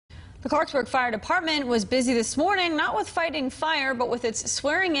The Clarksburg Fire Department was busy this morning, not with fighting fire, but with its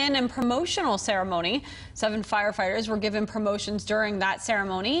swearing in and promotional ceremony. 7 firefighters were given promotions during that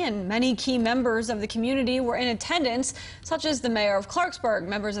ceremony, and many key members of the community were in attendance, such as the mayor of Clarksburg,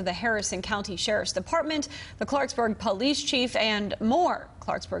 members of the Harrison County Sheriff's Department, the Clarksburg Police Chief, and more.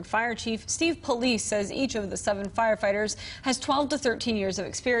 Clarksburg Fire Chief Steve Police says each of the 7 firefighters has 12 to 13 years of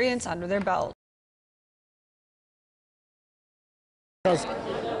experience under their belt. Because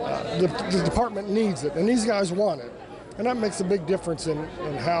the department needs it, and these guys want it, and that makes a big difference in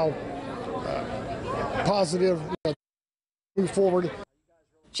how positive move forward.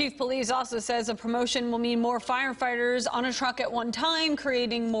 Chief Police also says a promotion will mean more firefighters on a truck at one time,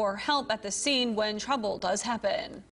 creating more help at the scene when trouble does happen.